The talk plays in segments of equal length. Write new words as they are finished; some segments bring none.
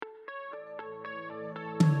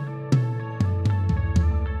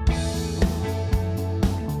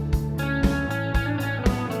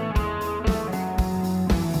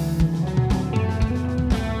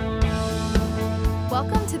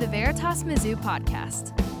Veritas Mizzou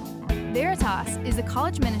podcast. Veritas is a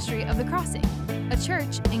college ministry of The Crossing, a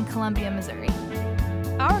church in Columbia, Missouri.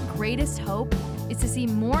 Our greatest hope is to see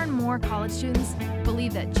more and more college students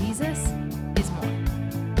believe that Jesus is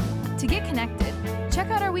more. To get connected, check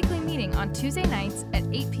out our weekly meeting on Tuesday nights at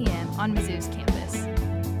 8 p.m. on Mizzou's campus.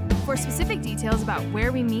 For specific details about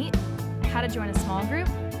where we meet, how to join a small group,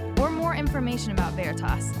 or more information about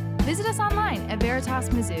Veritas, visit us online at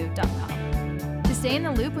veritasmizzou.com. To stay in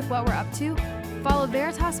the loop with what we're up to, follow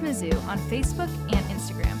Veritas Mizzou on Facebook and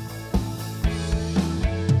Instagram.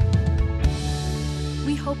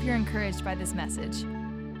 We hope you're encouraged by this message.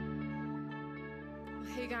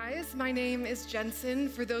 Hey guys, my name is Jensen.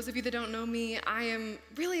 For those of you that don't know me, I am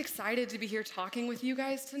really excited to be here talking with you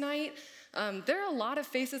guys tonight. There are a lot of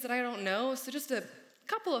faces that I don't know, so just a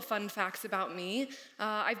couple of fun facts about me.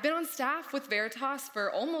 I've been on staff with Veritas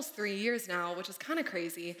for almost 3 years now, which is kind of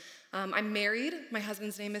crazy. I'm married. My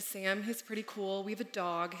husband's name is Sam. He's pretty cool. We have a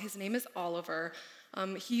dog. His name is Oliver.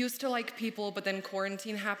 He used to like people, but then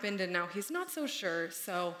quarantine happened, and now he's not so sure,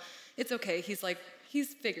 so it's okay.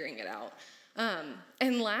 He's figuring it out.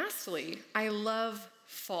 And lastly, I love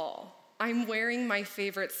fall. I'm wearing my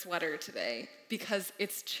favorite sweater today because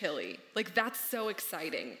it's chilly. That's so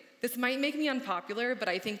exciting. This might make me unpopular, but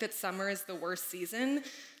I think that summer is the worst season.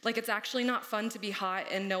 It's actually not fun to be hot,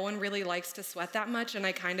 and no one really likes to sweat that much, and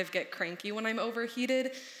I kind of get cranky when I'm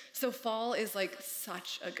overheated. So fall is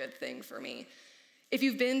such a good thing for me. If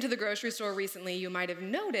you've been to the grocery store recently, you might have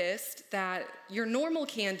noticed that your normal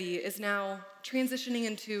candy is now transitioning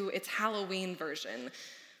into its Halloween version,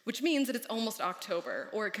 which means that it's almost October,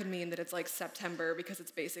 or it could mean that it's September because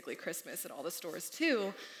it's basically Christmas at all the stores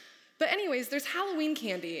too. But anyways, there's Halloween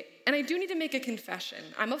candy, and I do need to make a confession.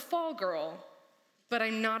 I'm a fall girl, but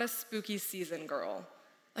I'm not a spooky season girl.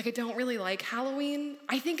 I don't really like Halloween.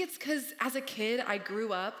 I think it's because as a kid, I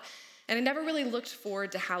grew up, and I never really looked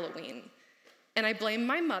forward to Halloween. And I blame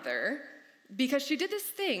my mother, because she did this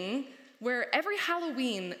thing where every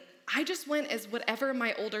Halloween, I just went as whatever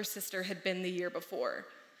my older sister had been the year before.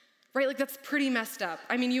 Right, that's pretty messed up.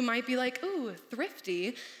 I mean, you might be ooh,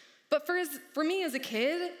 thrifty. But for me as a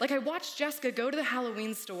kid, I watched Jessica go to the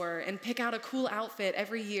Halloween store and pick out a cool outfit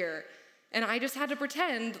every year. And I just had to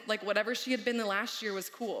pretend whatever she had been the last year was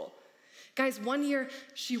cool. Guys, one year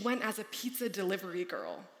she went as a pizza delivery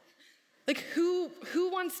girl. Who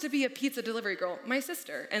wants to be a pizza delivery girl? My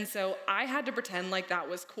sister. And so I had to pretend that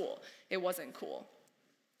was cool. It wasn't cool.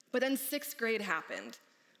 But then 6th grade happened,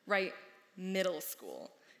 right? Middle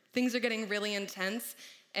school. Things are getting really intense.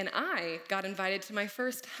 And I got invited to my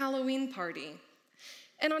first Halloween party.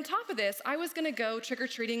 And on top of this, I was gonna go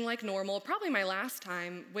trick-or-treating like normal, probably my last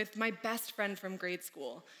time, with my best friend from grade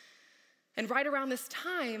school. And right around this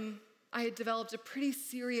time, I had developed a pretty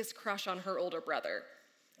serious crush on her older brother.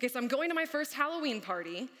 Okay, so I'm going to my first Halloween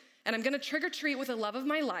party, and I'm gonna trick-or-treat with the love of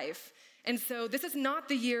my life. And so this is not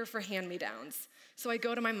the year for hand-me-downs. So I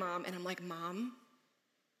go to my mom, and I'm like, Mom,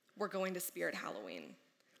 we're going to Spirit Halloween.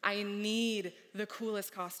 I need the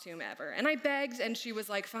coolest costume ever. And I begged, and she was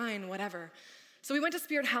like, fine, whatever. So we went to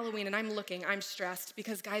Spirit Halloween, and I'm stressed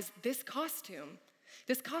because, guys, this costume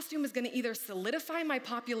is gonna either solidify my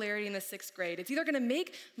popularity in the 6th grade, it's either gonna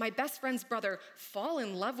make my best friend's brother fall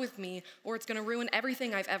in love with me, or it's gonna ruin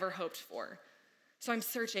everything I've ever hoped for. So I'm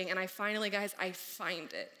searching, and I find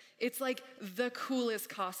it. It's the coolest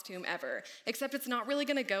costume ever, except it's not really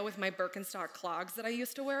gonna go with my Birkenstock clogs that I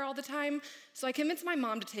used to wear all the time. So I convinced my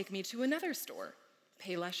mom to take me to another store,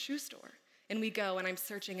 Payless Shoe Store. And we go, and I'm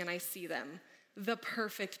searching, and I see them. The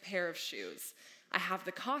perfect pair of shoes. I have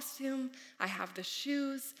the costume, I have the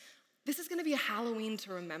shoes. This is gonna be a Halloween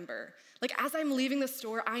to remember. As I'm leaving the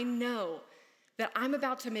store, I know that I'm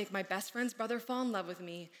about to make my best friend's brother fall in love with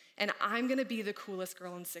me, and I'm gonna be the coolest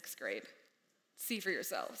girl in 6th grade. See for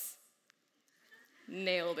yourselves.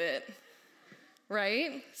 Nailed it.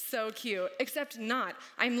 Right? So cute. Except not.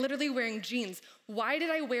 I'm literally wearing jeans. Why did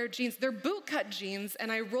I wear jeans? They're bootcut jeans,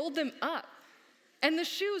 and I rolled them up. And the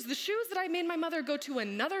shoes that I made my mother go to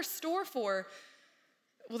another store for,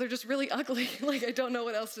 well, they're just really ugly. I don't know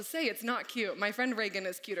what else to say. It's not cute. My friend Reagan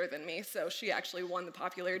is cuter than me, so she actually won the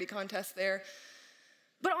popularity contest there.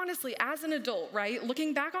 But honestly, as an adult, right,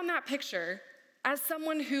 looking back on that picture, as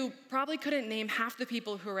someone who probably couldn't name half the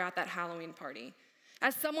people who were at that Halloween party,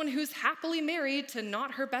 as someone who's happily married to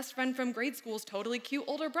not her best friend from grade school's totally cute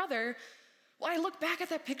older brother, well, I look back at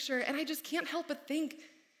that picture and I just can't help but think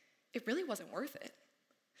it really wasn't worth it.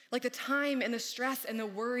 The time and the stress and the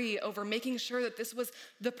worry over making sure that this was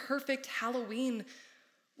the perfect Halloween,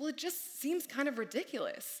 well, it just seems kind of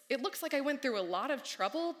ridiculous. It looks like I went through a lot of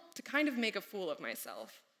trouble to kind of make a fool of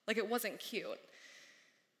myself. It wasn't cute.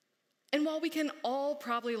 And while we can all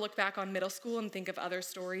probably look back on middle school and think of other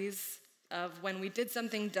stories of when we did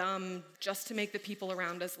something dumb just to make the people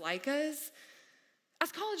around us like us,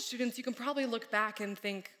 as college students, you can probably look back and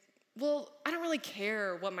think, well, I don't really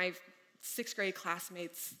care what my sixth grade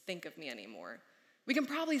classmates think of me anymore. We can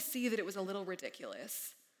probably see that it was a little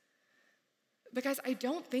ridiculous. But guys, I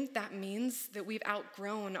don't think that means that we've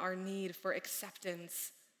outgrown our need for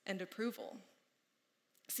acceptance and approval.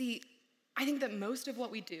 See, I think that most of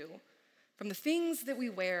what we do, from the things that we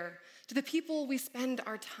wear, to the people we spend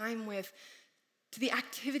our time with, to the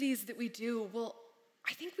activities that we do, well,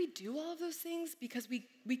 I think we do all of those things because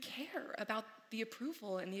we care about the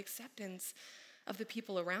approval and the acceptance of the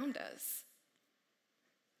people around us.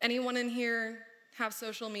 Anyone in here have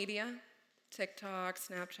social media? TikTok,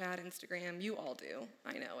 Snapchat, Instagram, you all do.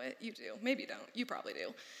 I know it, you do. Maybe you don't, you probably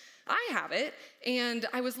do. I have it, and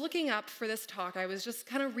I was looking up for this talk. I was just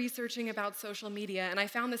kind of researching about social media, and I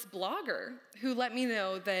found this blogger who let me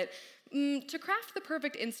know that to craft the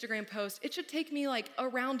perfect Instagram post, it should take me like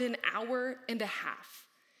around an hour and a half.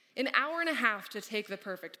 An hour and a half to take the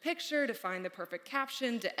perfect picture, to find the perfect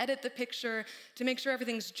caption, to edit the picture, to make sure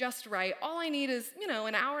everything's just right. All I need is,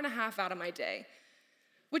 an hour and a half out of my day.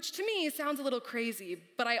 Which to me sounds a little crazy,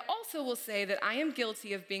 but I also will say that I am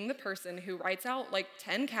guilty of being the person who writes out like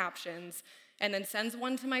 10 captions and then sends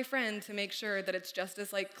one to my friend to make sure that it's just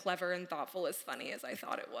as like clever and thoughtful as funny as I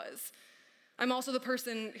thought it was. I'm also the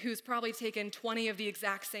person who's probably taken 20 of the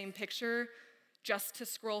exact same picture just to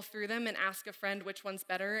scroll through them and ask a friend which one's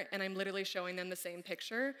better, and I'm literally showing them the same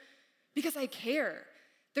picture because I care.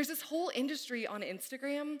 There's this whole industry on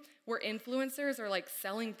Instagram where influencers are like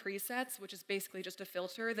selling presets, which is basically just a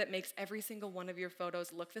filter that makes every single one of your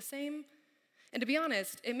photos look the same. And to be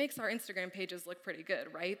honest, it makes our Instagram pages look pretty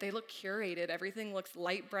good, right? They look curated, everything looks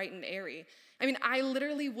light, bright, and airy. I mean, I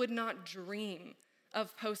literally would not dream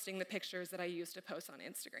of posting the pictures that I used to post on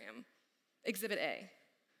Instagram. Exhibit A.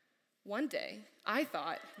 One day, I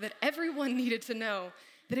thought that everyone needed to know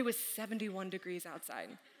that it was 71 degrees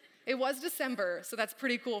outside. It was December, so that's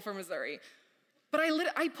pretty cool for Missouri. But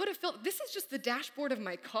I put a filter, this is just the dashboard of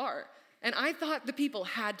my car, and I thought the people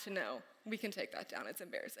had to know. We can take that down, it's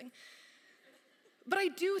embarrassing. But I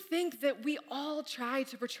do think that we all try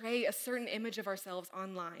to portray a certain image of ourselves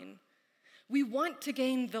online. We want to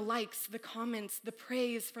gain the likes, the comments, the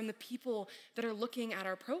praise from the people that are looking at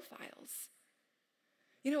our profiles.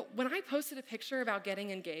 When I posted a picture about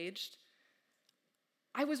getting engaged,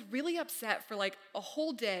 I was really upset for like a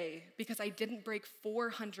whole day because I didn't break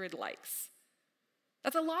 400 likes.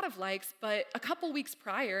 That's a lot of likes, but a couple weeks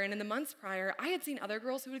prior and in the months prior, I had seen other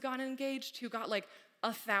girls who had gotten engaged who got like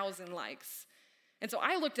 1,000 likes. And so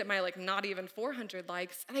I looked at my like not even 400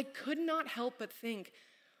 likes, and I could not help but think,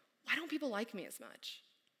 why don't people like me as much?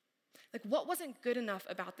 Like, what wasn't good enough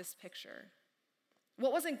about this picture?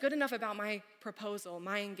 What wasn't good enough about my proposal,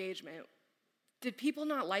 my engagement? Did people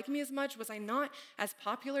not like me as much? Was I not as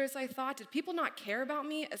popular as I thought? Did people not care about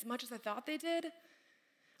me as much as I thought they did?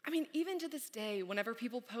 I mean, even to this day, whenever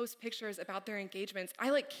people post pictures about their engagements,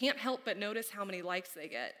 I can't help but notice how many likes they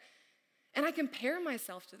get. And I compare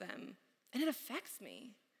myself to them, and it affects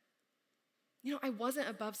me. I wasn't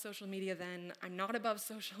above social media then. I'm not above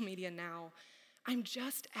social media now. I'm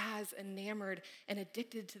just as enamored and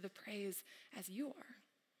addicted to the praise as you are.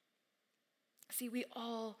 See, we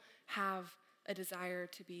all have a desire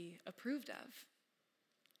to be approved of.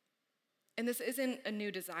 And this isn't a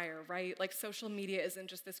new desire, right? Like social media isn't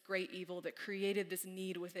just this great evil that created this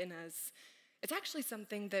need within us. It's actually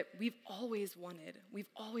something that we've always wanted, we've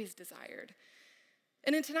always desired.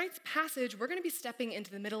 And in tonight's passage, we're going to be stepping into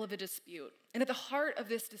the middle of a dispute. And at the heart of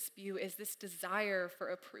this dispute is this desire for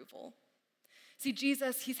approval. See,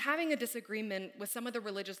 Jesus, he's having a disagreement with some of the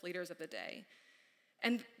religious leaders of the day.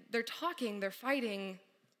 And they're talking, they're fighting,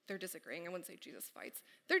 they're disagreeing. I wouldn't say Jesus fights.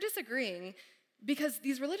 They're disagreeing because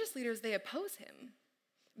these religious leaders, they oppose him.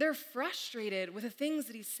 They're frustrated with the things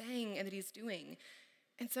that he's saying and that he's doing.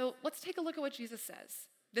 And so let's take a look at what Jesus says.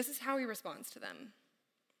 This is how he responds to them.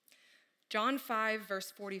 John 5, verse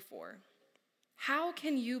 44. How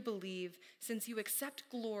can you believe since you accept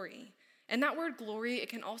glory? And that word glory, it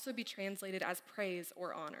can also be translated as praise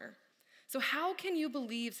or honor. So how can you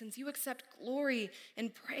believe since you accept glory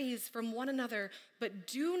and praise from one another, but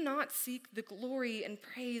do not seek the glory and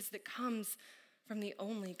praise that comes from the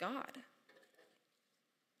only God?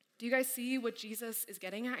 Do you guys see what Jesus is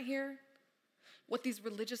getting at here? What these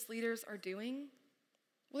religious leaders are doing?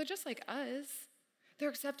 Well, they're just like us. They're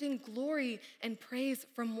accepting glory and praise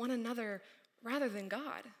from one another rather than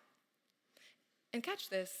God. And catch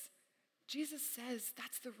this, Jesus says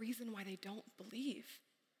that's the reason why they don't believe.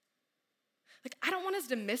 I don't want us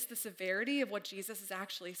to miss the severity of what Jesus is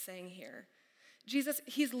actually saying here. Jesus,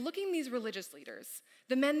 he's looking these religious leaders,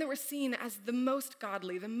 the men that were seen as the most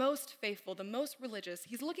godly, the most faithful, the most religious,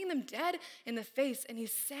 he's looking them dead in the face and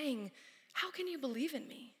he's saying, how can you believe in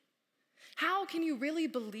me? How can you really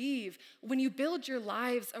believe when you build your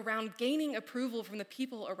lives around gaining approval from the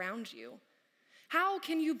people around you? How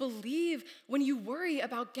can you believe when you worry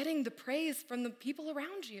about getting the praise from the people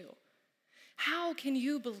around you? How can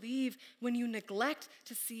you believe when you neglect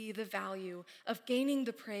to see the value of gaining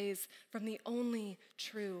the praise from the only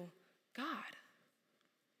true God?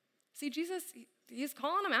 See, Jesus, he's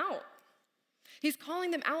calling them out. He's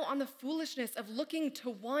calling them out on the foolishness of looking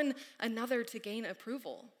to one another to gain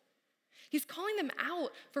approval. He's calling them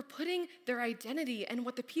out for putting their identity and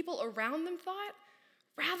what the people around them thought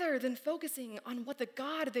rather than focusing on what the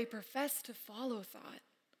God they profess to follow thought.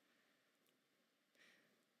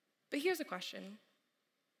 But here's a question.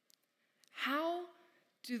 How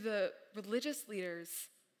do the religious leaders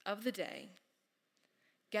of the day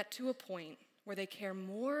get to a point where they care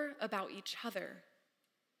more about each other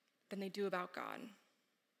than they do about God?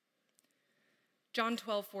 John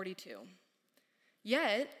 12:42.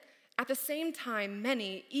 Yet, at the same time,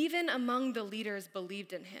 many, even among the leaders,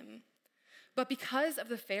 believed in him. But because of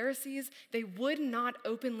the Pharisees, they would not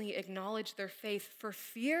openly acknowledge their faith for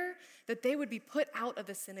fear that they would be put out of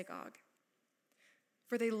the synagogue.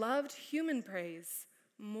 For they loved human praise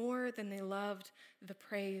more than they loved the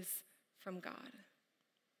praise from God.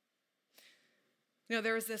 You know,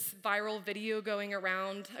 there was this viral video going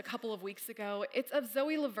around a couple of weeks ago. It's of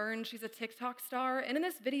Zoe Laverne. She's a TikTok star. And in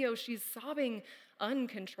this video, she's sobbing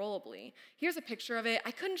uncontrollably. Here's a picture of it.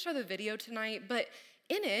 I couldn't show the video tonight, but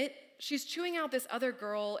in it, she's chewing out this other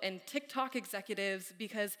girl and TikTok executives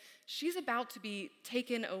because she's about to be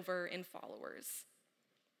taken over in followers.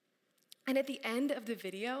 And at the end of the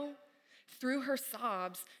video, through her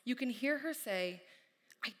sobs, you can hear her say,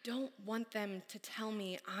 I don't want them to tell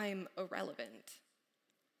me I'm irrelevant.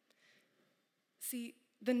 See,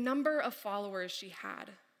 the number of followers she had,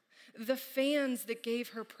 the fans that gave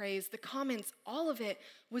her praise, the comments, all of it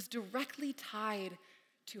was directly tied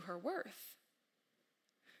to her worth.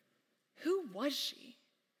 Who was she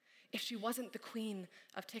if she wasn't the queen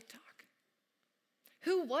of TikTok?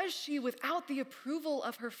 Who was she without the approval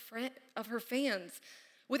of her fans,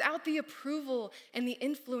 without the approval and the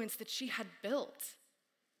influence that she had built?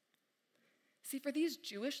 See, for these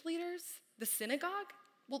Jewish leaders, the synagogue,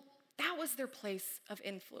 well, that was their place of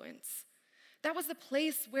influence. That was the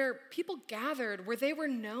place where people gathered, where they were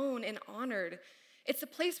known and honored. It's a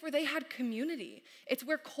place where they had community. It's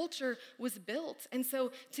where culture was built. And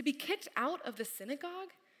so to be kicked out of the synagogue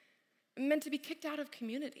meant to be kicked out of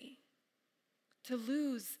community, to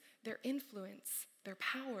lose their influence, their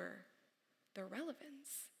power, their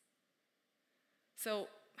relevance. So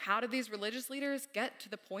how did these religious leaders get to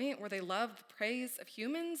the point where they loved the praise of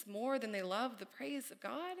humans more than they loved the praise of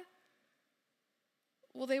God?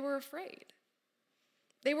 Well, they were afraid.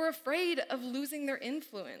 They were afraid of losing their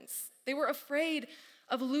influence. They were afraid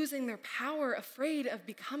of losing their power, afraid of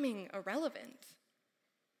becoming irrelevant.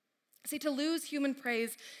 See, to lose human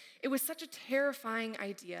praise, it was such a terrifying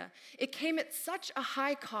idea. It came at such a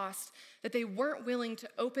high cost that they weren't willing to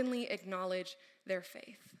openly acknowledge their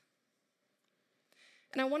faith.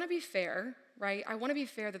 And I want to be fair, right? I want to be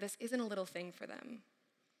fair that this isn't a little thing for them.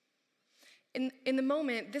 In the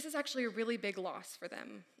moment, this is actually a really big loss for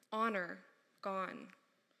them. Honor, gone.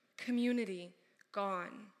 Community,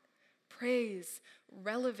 gone. Praise,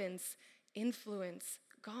 relevance, influence,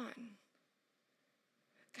 gone.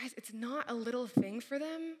 Guys, it's not a little thing for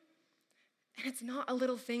them, and it's not a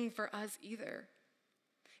little thing for us either.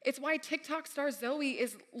 It's why TikTok star Zoe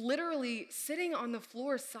is literally sitting on the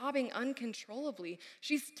floor sobbing uncontrollably.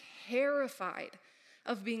 She's terrified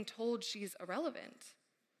of being told she's irrelevant.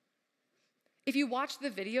 If you watch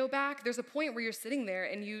the video back, there's a point where you're sitting there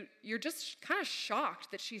and you're just kind of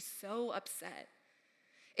shocked that she's so upset.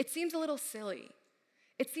 It seems a little silly.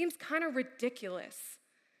 It seems kind of ridiculous.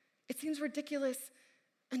 It seems ridiculous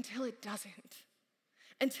until it doesn't.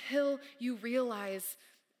 Until you realize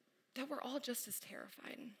that we're all just as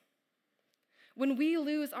terrified. When we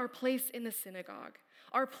lose our place in the synagogue,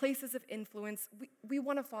 our places of influence, we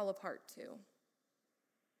want to fall apart too.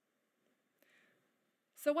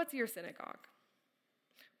 So what's your synagogue?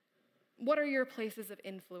 What are your places of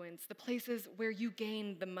influence, the places where you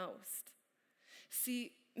gain the most?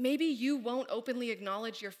 See, maybe you won't openly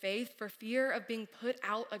acknowledge your faith for fear of being put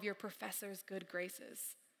out of your professor's good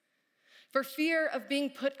graces, for fear of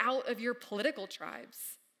being put out of your political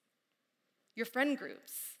tribes, your friend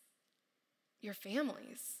groups, your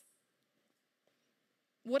families.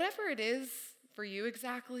 Whatever it is for you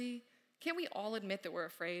exactly, can't we all admit that we're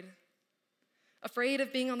afraid? Afraid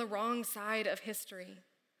of being on the wrong side of history.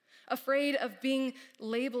 Afraid of being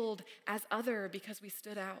labeled as other because we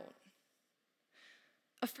stood out.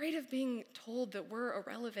 Afraid of being told that we're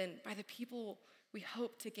irrelevant by the people we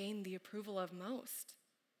hope to gain the approval of most.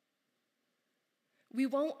 We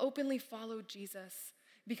won't openly follow Jesus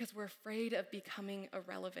because we're afraid of becoming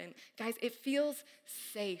irrelevant. Guys, it feels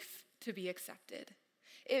safe to be accepted.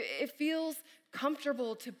 It feels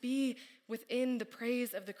comfortable to be within the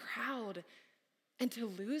praise of the crowd. And to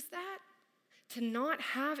lose that, to not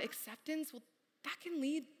have acceptance, well, that can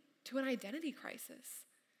lead to an identity crisis.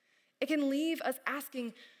 It can leave us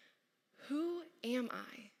asking, who am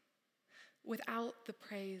I without the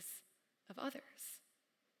praise of others,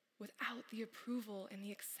 without the approval and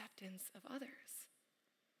the acceptance of others?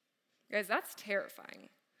 Guys, that's terrifying.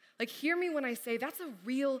 Like, hear me when I say that's a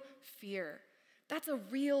real fear. That's a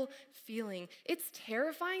real feeling. It's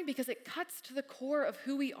terrifying because it cuts to the core of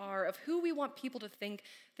who we are, of who we want people to think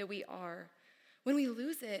that we are. When we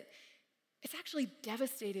lose it, it's actually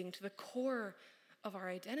devastating to the core of our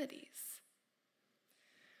identities.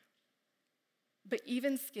 But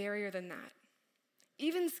even scarier than that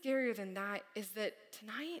is that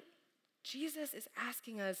tonight, Jesus is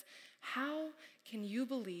asking us, how can you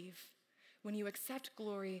believe when you accept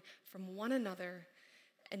glory from one another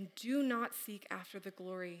and do not seek after the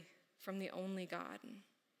glory from the only God?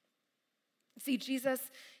 See, Jesus,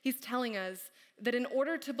 he's telling us that in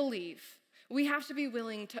order to believe, we have to be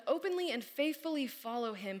willing to openly and faithfully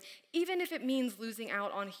follow him, even if it means losing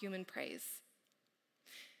out on human praise.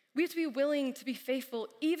 We have to be willing to be faithful,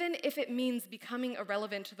 even if it means becoming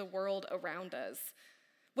irrelevant to the world around us.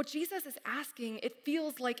 What Jesus is asking, it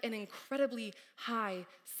feels like an incredibly high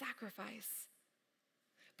sacrifice.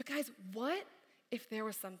 But guys, what if there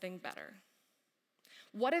was something better?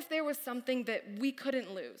 What if there was something that we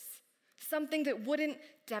couldn't lose? Something that wouldn't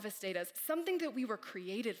devastate us? Something that we were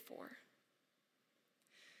created for?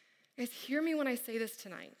 Guys, hear me when I say this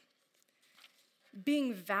tonight.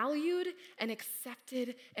 Being valued and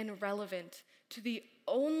accepted and relevant to the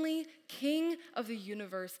only King of the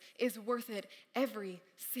universe is worth it every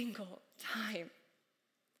single time.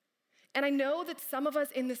 And I know that some of us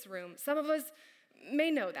in this room, some of us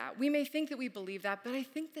may know that. We may think that we believe that, but I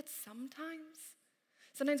think that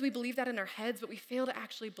sometimes we believe that in our heads, but we fail to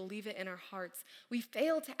actually believe it in our hearts. We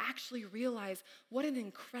fail to actually realize what an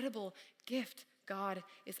incredible gift God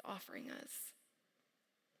is offering us.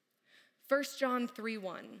 1 John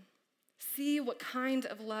 3:1, see what kind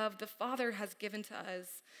of love the Father has given to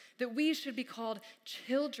us, that we should be called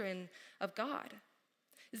children of God.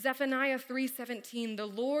 Zephaniah 3:17, the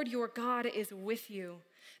Lord your God is with you,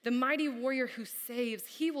 the mighty warrior who saves.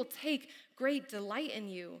 He will take great delight in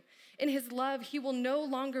you. In his love, he will no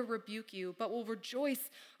longer rebuke you, but will rejoice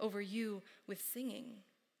over you with singing.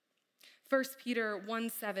 1 Peter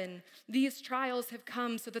 1:7, these trials have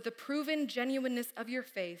come so that the proven genuineness of your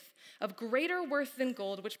faith, of greater worth than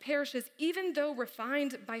gold, which perishes even though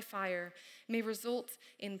refined by fire, may result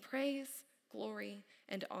in praise, glory,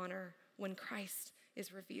 and honor when Christ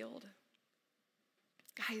is revealed.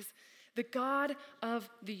 Guys, the God of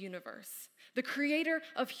the universe, the creator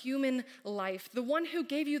of human life, the one who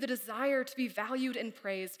gave you the desire to be valued and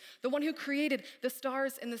praised, the one who created the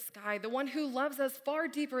stars in the sky, the one who loves us far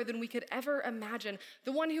deeper than we could ever imagine,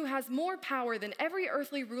 the one who has more power than every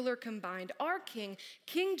earthly ruler combined, our King,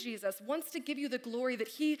 King Jesus, wants to give you the glory that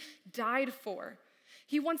he died for.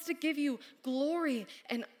 He wants to give you glory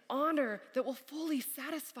and honor that will fully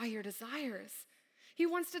satisfy your desires. He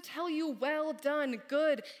wants to tell you, well done,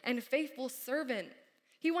 good and faithful servant.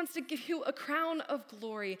 He wants to give you a crown of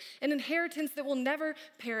glory, an inheritance that will never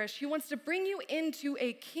perish. He wants to bring you into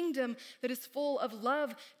a kingdom that is full of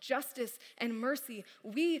love, justice, and mercy.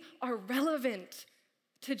 We are relevant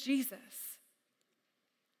to Jesus.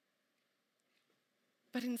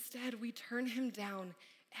 But instead, we turn him down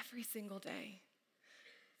every single day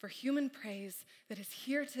for human praise that is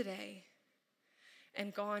here today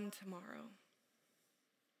and gone tomorrow.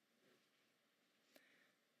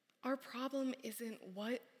 Our problem isn't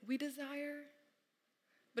what we desire,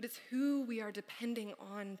 but it's who we are depending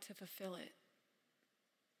on to fulfill it.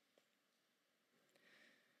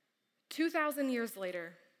 2,000 years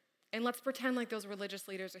later, and let's pretend like those religious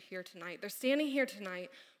leaders are here tonight. They're standing here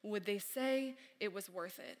tonight. Would they say it was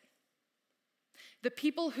worth it? The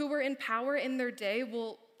people who were in power in their day,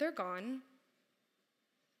 well, they're gone.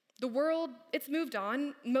 The world, it's moved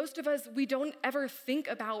on. Most of us, we don't ever think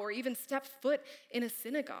about or even step foot in a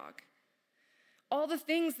synagogue. All the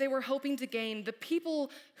things they were hoping to gain, the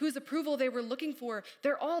people whose approval they were looking for,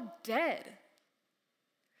 they're all dead.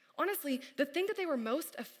 honestly, the thing that they were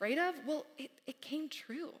most afraid of, well, it came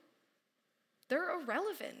true. They're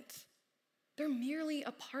irrelevant. They're merely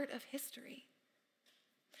a part of history.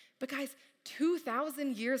 But guys,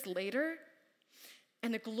 2,000 years later,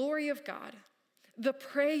 and the glory of God, the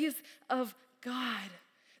praise of God,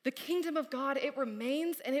 the kingdom of God, it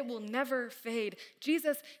remains and it will never fade.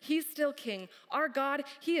 Jesus, he's still king. Our God,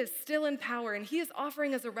 he is still in power, and he is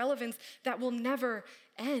offering us a relevance that will never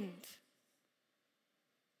end.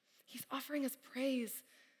 He's offering us praise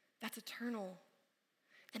that's eternal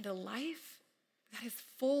and a life that is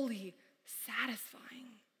fully satisfying.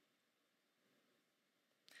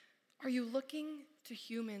 Are you looking to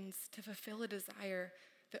humans to fulfill a desire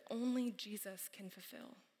that only Jesus can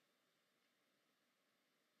fulfill?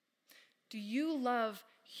 Do you love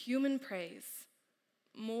human praise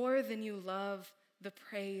more than you love the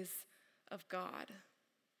praise of God?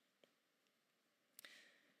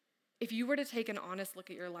 If you were to take an honest look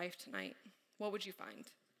at your life tonight, what would you find?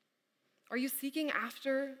 Are you seeking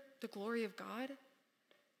after the glory of God?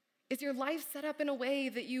 Is your life set up in a way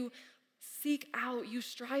that you seek out, you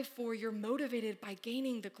strive for, you're motivated by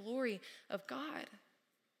gaining the glory of God?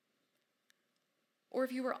 Or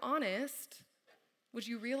if you were honest, would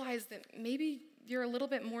you realize that maybe you're a little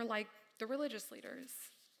bit more like the religious leaders,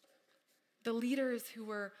 the leaders who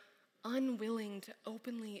were unwilling to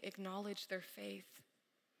openly acknowledge their faith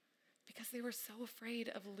because they were so afraid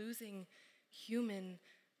of losing human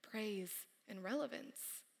praise and relevance?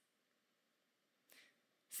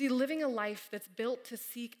 See, living a life that's built to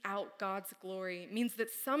seek out God's glory means that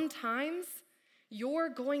sometimes you're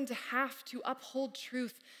going to have to uphold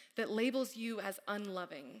truth that labels you as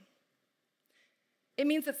unloving. It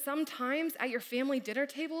means that sometimes at your family dinner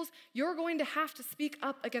tables, you're going to have to speak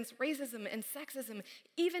up against racism and sexism,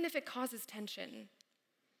 even if it causes tension.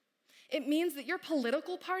 It means that your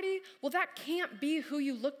political party, well, that can't be who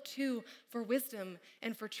you look to for wisdom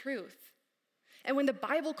and for truth. And when the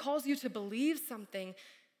Bible calls you to believe something,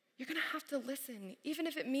 you're gonna have to listen, even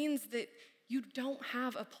if it means that you don't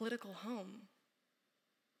have a political home.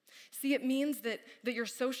 See, it means that your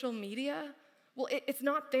social media, well, it's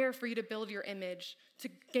not there for you to build your image, to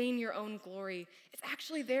gain your own glory. It's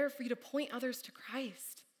actually there for you to point others to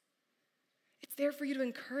Christ. It's there for you to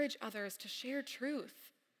encourage others to share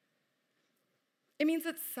truth. It means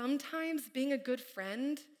that sometimes being a good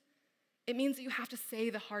friend, it means that you have to say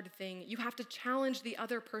the hard thing. You have to challenge the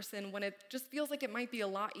other person when it just feels like it might be a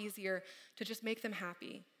lot easier to just make them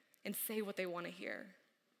happy and say what they want to hear.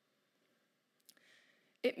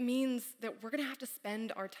 It means that we're going to have to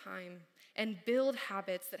spend our time and build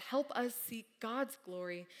habits that help us seek God's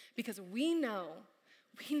glory, because we know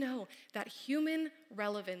that human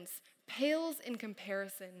relevance pales in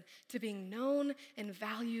comparison to being known and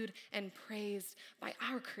valued and praised by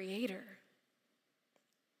our Creator.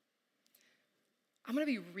 I'm gonna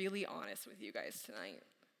be really honest with you guys tonight.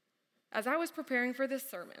 As I was preparing for this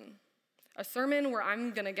sermon, a sermon where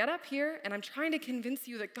I'm gonna get up here and I'm trying to convince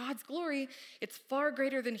you that God's glory, it's far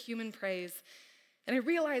greater than human praise. And I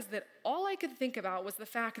realized that all I could think about was the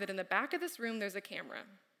fact that in the back of this room, there's a camera.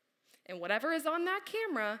 And whatever is on that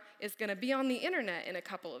camera is gonna be on the internet in a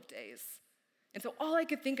couple of days. And so all I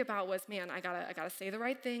could think about was, man, I gotta say the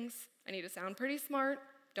right things. I need to sound pretty smart.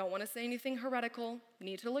 Don't wanna say anything heretical.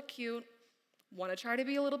 Need to look cute. Wanna try to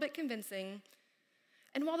be a little bit convincing.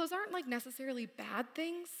 And while those aren't like necessarily bad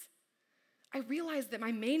things, I realized that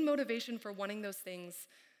my main motivation for wanting those things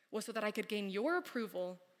was so that I could gain your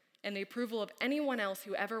approval and the approval of anyone else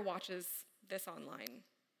who ever watches this online.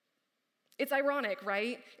 It's ironic,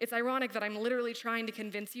 right? It's ironic that I'm literally trying to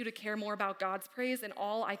convince you to care more about God's praise, and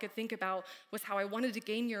all I could think about was how I wanted to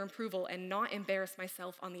gain your approval and not embarrass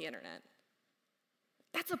myself on the internet.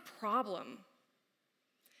 That's a problem.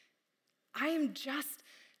 I am just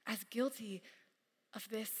as guilty of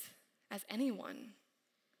this as anyone.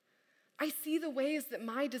 I see the ways that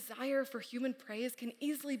my desire for human praise can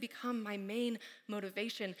easily become my main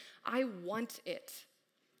motivation. I want it.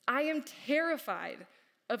 I am terrified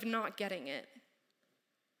of not getting it.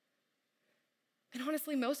 And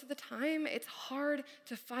honestly, most of the time, it's hard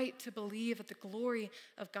to fight to believe that the glory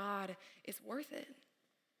of God is worth it.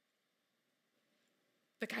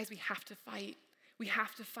 But guys, we have to fight. We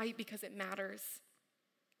have to fight because it matters.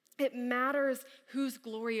 It matters whose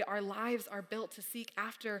glory our lives are built to seek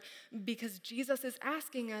after, because Jesus is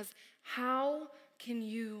asking us, how can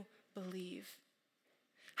you believe?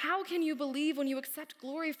 How can you believe when you accept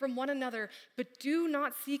glory from one another, but do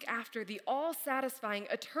not seek after the all-satisfying,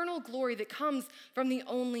 eternal glory that comes from the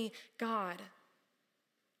only God?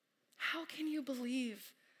 How can you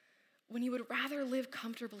believe when you would rather live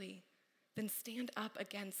comfortably than stand up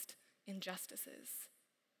against injustices?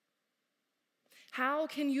 How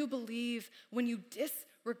can you believe when you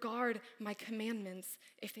disregard my commandments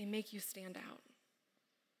if they make you stand out?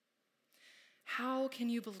 How can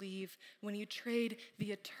you believe when you trade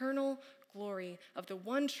the eternal glory of the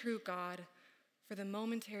one true God for the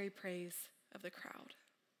momentary praise of the crowd?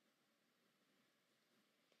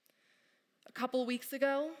 A couple weeks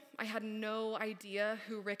ago, I had no idea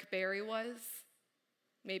who Rick Barry was.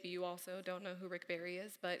 Maybe you also don't know who Rick Barry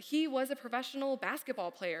is, but he was a professional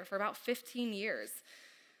basketball player for about 15 years.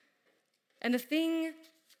 And the thing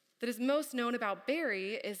that is most known about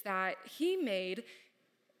Barry is that he made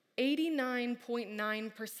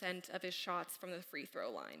 89.9% of his shots from the free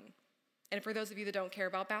throw line. And for those of you that don't care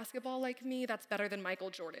about basketball like me, that's better than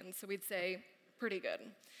Michael Jordan, so we'd say pretty good.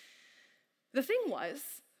 The thing was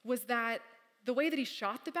that the way that he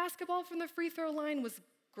shot the basketball from the free throw line was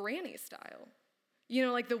granny style. You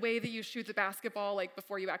know, like the way that you shoot the basketball like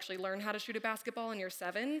before you actually learn how to shoot a basketball and you're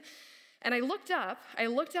 7. And I looked up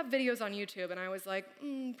videos on YouTube and I was like,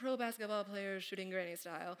 pro basketball players shooting granny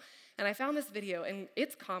style. And I found this video and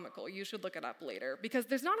it's comical. You should look it up later because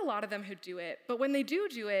there's not a lot of them who do it. But when they do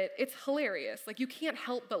it, it's hilarious. Like you can't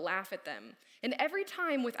help but laugh at them. And every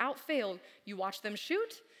time without fail, you watch them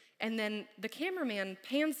shoot and then the cameraman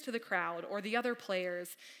pans to the crowd or the other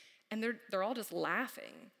players and they're all just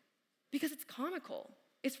laughing. Because it's comical,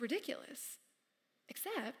 it's ridiculous.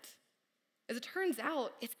 Except, as it turns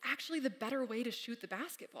out, it's actually the better way to shoot the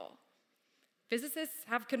basketball. Physicists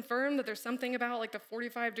have confirmed that there's something about like the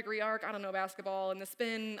 45-degree arc, I don't know, basketball, and the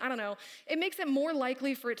spin, I don't know. It makes it more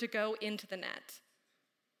likely for it to go into the net.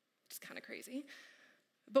 Which is kind of crazy.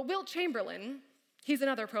 But Wilt Chamberlain, he's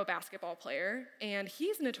another pro basketball player, and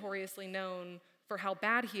he's notoriously known for how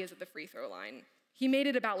bad he is at the free throw line. He made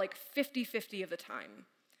it about like 50-50 of the time.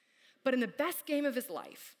 But in the best game of his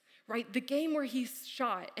life, right, the game where he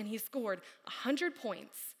shot and he scored 100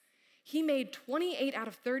 points, he made 28 out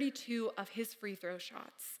of 32 of his free throw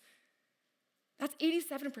shots. That's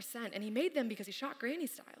 87%, and he made them because he shot granny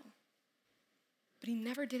style. But he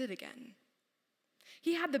never did it again.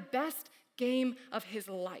 He had the best game of his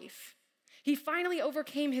life. He finally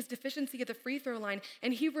overcame his deficiency at the free throw line,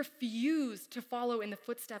 and he refused to follow in the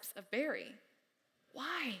footsteps of Barry.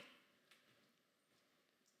 Why?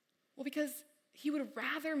 Well, because he would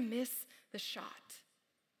rather miss the shot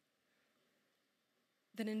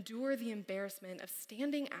than endure the embarrassment of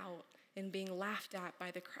standing out and being laughed at by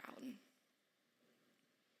the crowd.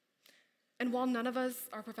 And while none of us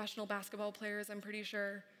are professional basketball players, I'm pretty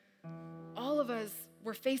sure, all of us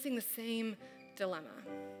were facing the same dilemma.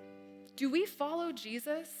 Do we follow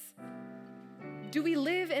Jesus? Do we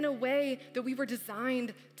live in a way that we were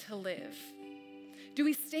designed to live? Do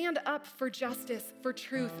we stand up for justice, for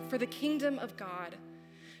truth, for the kingdom of God?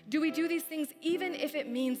 Do we do these things even if it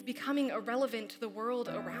means becoming irrelevant to the world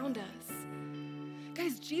around us?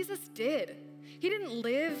 Guys, Jesus did. He didn't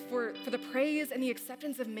live for the praise and the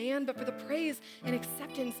acceptance of man, but for the praise and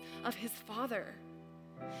acceptance of his Father.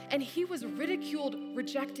 And he was ridiculed,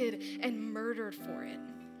 rejected, and murdered for it.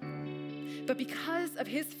 But because of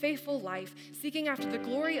his faithful life, seeking after the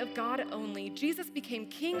glory of God only, Jesus became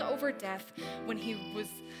king over death when he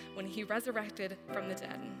resurrected from the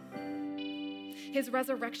dead. His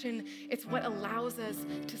resurrection, it's what allows us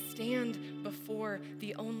to stand before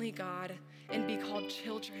the only God and be called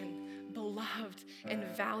children, beloved and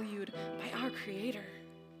valued by our Creator.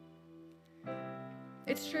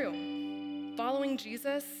 It's true. Following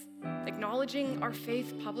Jesus, acknowledging our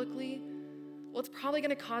faith publicly, well, it's probably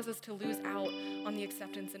going to cause us to lose out on the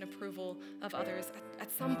acceptance and approval of others at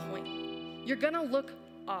some point. You're going to look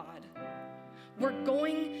odd. We're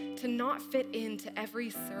going to not fit into every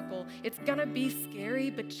circle. It's going to be scary,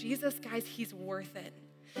 but Jesus, guys, he's worth it.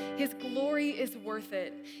 His glory is worth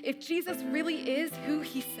it. If Jesus really is who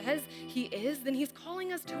he says he is, then he's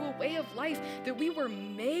calling us to a way of life that we were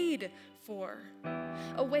made for,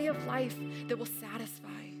 a way of life that will satisfy.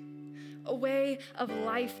 A way of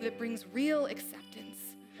life that brings real acceptance,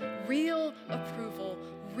 real approval,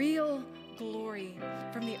 real glory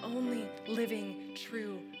from the only living,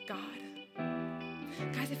 true God.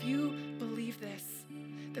 Guys, if you believe this,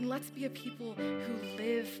 then let's be a people who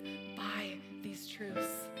live by these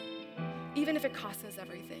truths, even if it costs us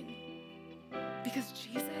everything. Because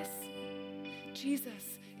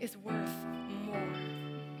Jesus is worth more.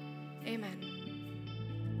 Amen.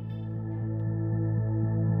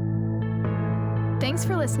 Thanks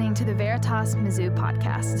for listening to the Veritas Mizzou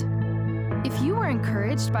podcast. If you were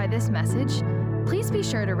encouraged by this message, please be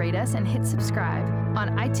sure to rate us and hit subscribe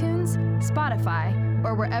on iTunes, Spotify,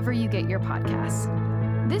 or wherever you get your podcasts.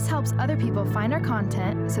 This helps other people find our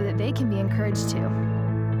content so that they can be encouraged too.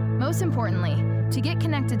 Most importantly, to get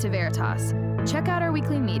connected to Veritas, check out our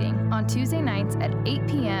weekly meeting on Tuesday nights at 8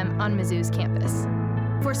 p.m. on Mizzou's campus.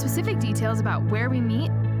 For specific details about where we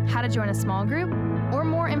meet, how to join a small group, or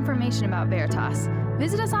more information about Veritas,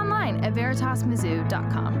 visit us online at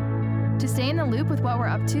veritasmizzou.com. To stay in the loop with what we're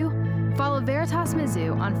up to, follow Veritas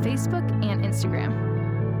Mizzou on Facebook and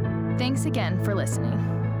Instagram. Thanks again for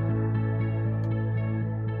listening.